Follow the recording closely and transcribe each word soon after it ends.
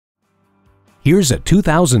Here's a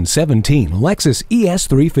 2017 Lexus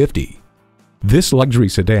ES350. This luxury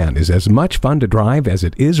sedan is as much fun to drive as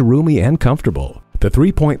it is roomy and comfortable. The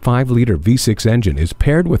 3.5-liter V6 engine is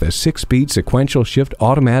paired with a 6-speed sequential shift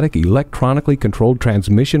automatic electronically controlled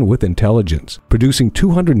transmission with intelligence, producing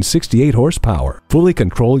 268 horsepower. Fully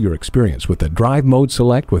control your experience with the Drive Mode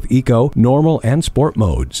Select with Eco, Normal, and Sport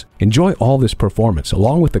modes. Enjoy all this performance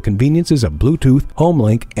along with the conveniences of Bluetooth,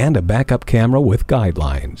 HomeLink, and a backup camera with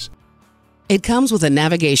guidelines. It comes with a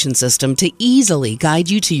navigation system to easily guide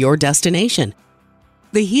you to your destination.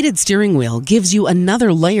 The heated steering wheel gives you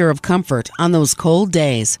another layer of comfort on those cold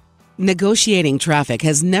days. Negotiating traffic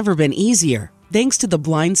has never been easier thanks to the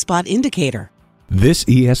blind spot indicator. This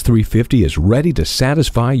ES350 is ready to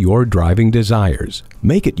satisfy your driving desires.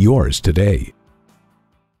 Make it yours today.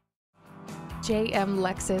 JM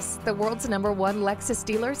Lexus, the world's #1 Lexus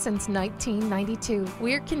dealer since 1992.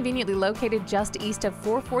 We're conveniently located just east of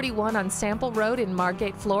 441 on Sample Road in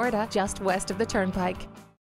Margate, Florida, just west of the Turnpike.